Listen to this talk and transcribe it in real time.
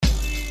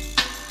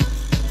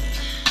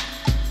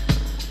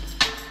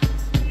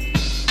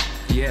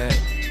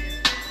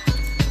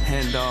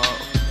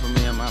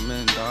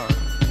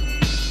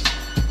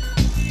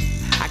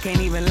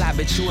can't even lie,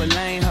 but you a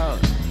lame hoe.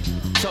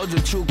 Told you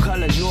true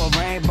colors, you a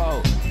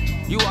rainbow.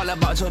 You all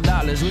about your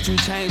dollars, what you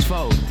change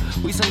for?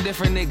 We some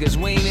different niggas,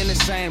 we ain't in the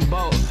same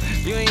boat.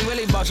 If you ain't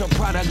really about your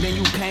product, then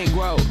you can't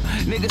grow.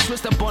 Niggas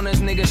twist up on us,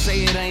 niggas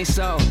say it ain't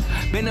so.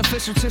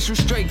 Beneficial tissue,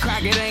 straight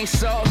crack, it ain't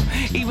so.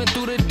 Even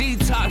through the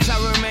detox,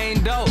 I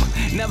remain dope.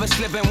 Never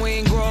slipping, we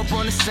ain't grow up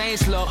on the same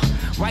slope.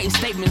 Writing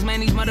statements, man,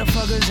 these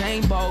motherfuckers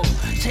ain't bold.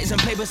 Chasing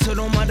papers till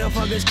them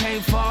motherfuckers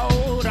can't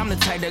fold. I'm the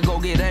type that go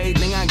get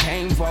everything I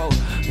came for,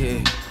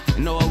 yeah.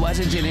 No, it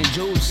wasn't gin and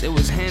juice, it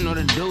was hen or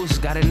the deuce.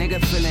 Got a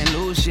nigga feeling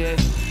loose, yeah,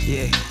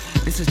 yeah.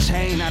 This a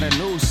chain, not a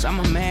noose. I'm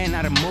a man,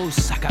 not a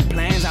moose. I got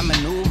plans, I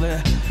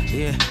maneuver,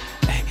 yeah.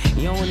 Ay,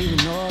 you don't even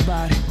know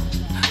about it.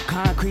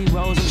 Concrete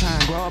roads, I'm trying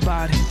to grow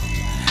about it.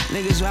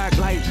 Niggas act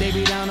like they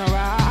be down the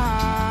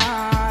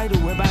ride. The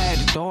whip, I had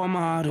to throw 'em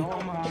out.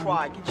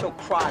 Get your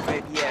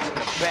crybaby ass in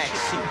the back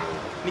seat.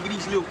 Nigga,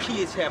 these little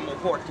kids have more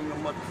heart than your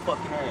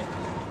motherfucking ass.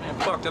 Man,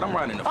 fuck that, I'm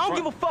riding in the front. I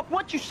don't give a fuck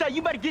what you say.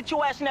 You better get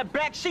your ass in that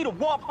back seat or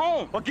walk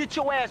home. Or get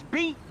your ass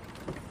beat.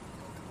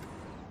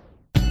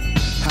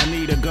 I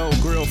need a gold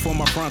grill for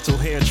my frontal,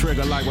 hair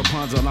trigger like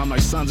Rapunzel. I'm like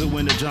Sunzu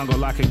in the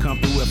jungle, I can come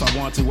through if I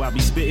want to. I be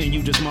spitting,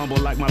 you just mumble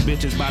like my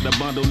bitches by the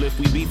bundle. If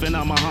we beefing,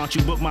 I'ma haunt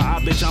you. Book my eye,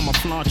 bitch, I'ma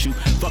flaunt you.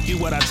 Fuck you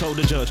what I told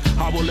the judge.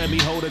 Hard will let me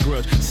hold a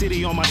grudge.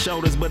 City on my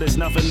shoulders, but it's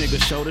nothing,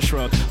 nigga, shoulder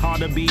shrug.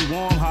 Hard to be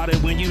warm,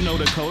 hearted when you know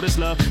the coldest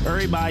love.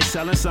 Everybody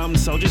selling something,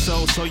 sold your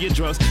soul, sold your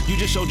drugs. You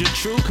just showed your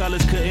true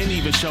colors, couldn't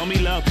even show me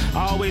love.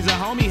 Always a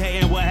homie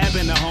hating, what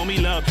happened to homie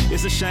love?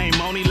 It's a shame,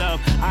 only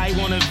love. I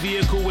want a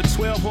vehicle with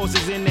 12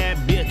 horses in that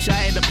bitch. I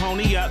had to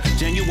pony up,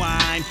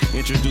 genuine.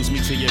 Introduce me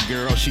to your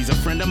girl, she's a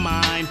friend of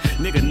mine.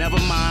 Nigga, never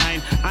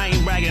mind. I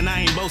ain't bragging,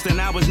 I ain't boasting,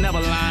 I was never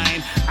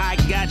lying. I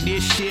got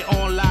this shit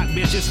on lock,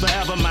 bitch, it's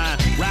forever mine.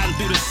 Riding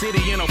through the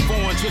city in a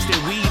foreign, twisted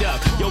weed up.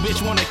 Yo,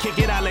 bitch, wanna kick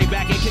it, I lay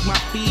back and kick my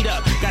feet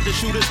up. Got the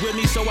shooters with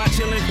me, so I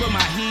chill and put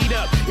my heat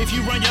up. If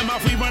you run your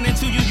mouth, we run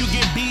into you, you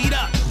get beat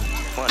up.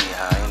 Funny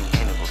how any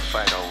end of a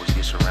fight always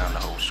gets around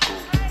the whole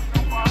school.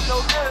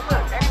 So good,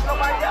 look, ain't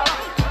nobody else.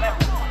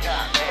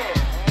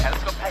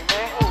 Let's go pay,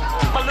 man.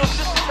 My little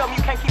sister tell me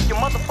you can't keep your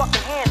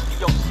motherfucking hands to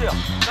yourself.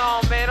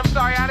 No, man, I'm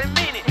sorry, I didn't